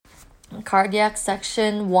Cardiac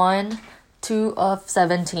section 1, 2 of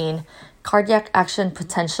 17. Cardiac action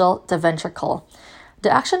potential, the ventricle.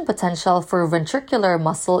 The action potential for ventricular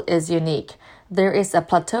muscle is unique. There is a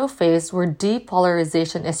plateau phase where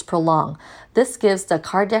depolarization is prolonged. This gives the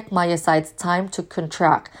cardiac myocytes time to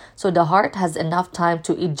contract, so the heart has enough time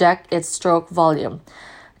to eject its stroke volume.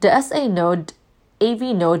 The SA node, AV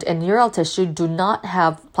node, and neural tissue do not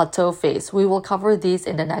have plateau phase. We will cover these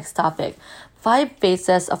in the next topic. 5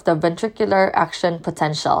 phases of the ventricular action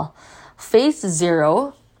potential. Phase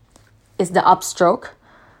 0 is the upstroke,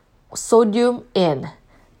 sodium in.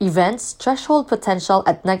 Events, threshold potential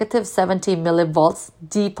at negative 70 millivolts,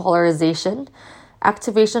 depolarization,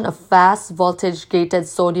 activation of fast voltage gated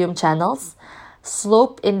sodium channels,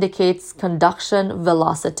 slope indicates conduction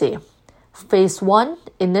velocity. Phase 1,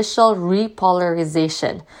 initial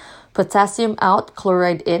repolarization, potassium out,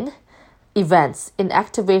 chloride in. Events,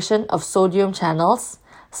 inactivation of sodium channels,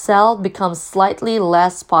 cell becomes slightly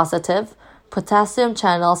less positive, potassium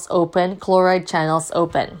channels open, chloride channels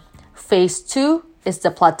open. Phase 2 is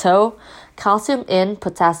the plateau, calcium in,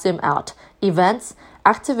 potassium out. Events,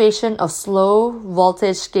 activation of slow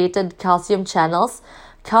voltage gated calcium channels,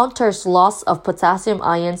 counters loss of potassium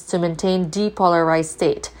ions to maintain depolarized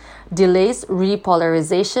state, delays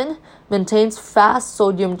repolarization, maintains fast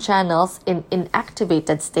sodium channels in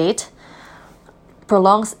inactivated state,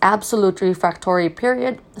 prolongs absolute refractory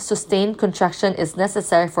period, sustained contraction is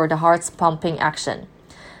necessary for the heart's pumping action.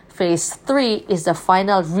 Phase 3 is the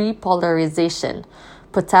final repolarization.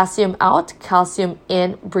 Potassium out, calcium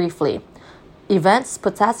in briefly. Events,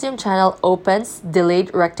 potassium channel opens,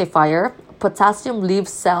 delayed rectifier. Potassium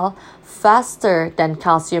leaves cell faster than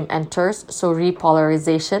calcium enters, so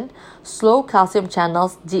repolarization. Slow calcium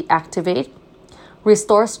channels deactivate.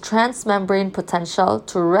 Restores transmembrane potential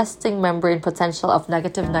to resting membrane potential of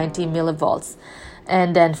negative 90 millivolts.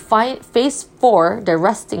 And then phase 4, the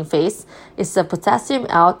resting phase, is the potassium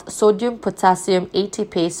out, sodium potassium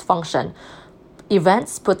ATPase function.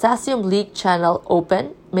 Events, potassium leak channel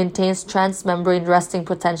open, maintains transmembrane resting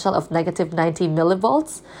potential of negative 90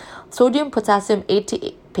 millivolts. Sodium potassium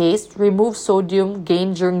ATPase removes sodium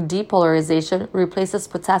gained during depolarization, replaces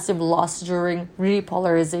potassium lost during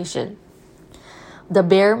repolarization. The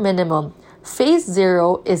bare minimum. Phase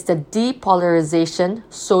 0 is the depolarization,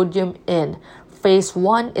 sodium in. Phase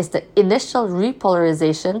 1 is the initial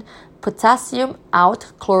repolarization, potassium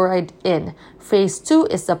out, chloride in. Phase 2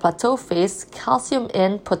 is the plateau phase, calcium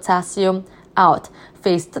in, potassium out.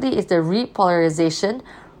 Phase 3 is the repolarization,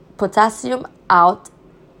 potassium out.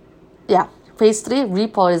 Phase 3,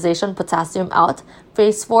 repolarization, potassium out.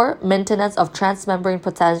 Phase 4, maintenance of transmembrane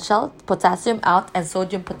potential, potassium out, and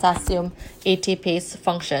sodium potassium ATPase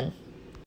function.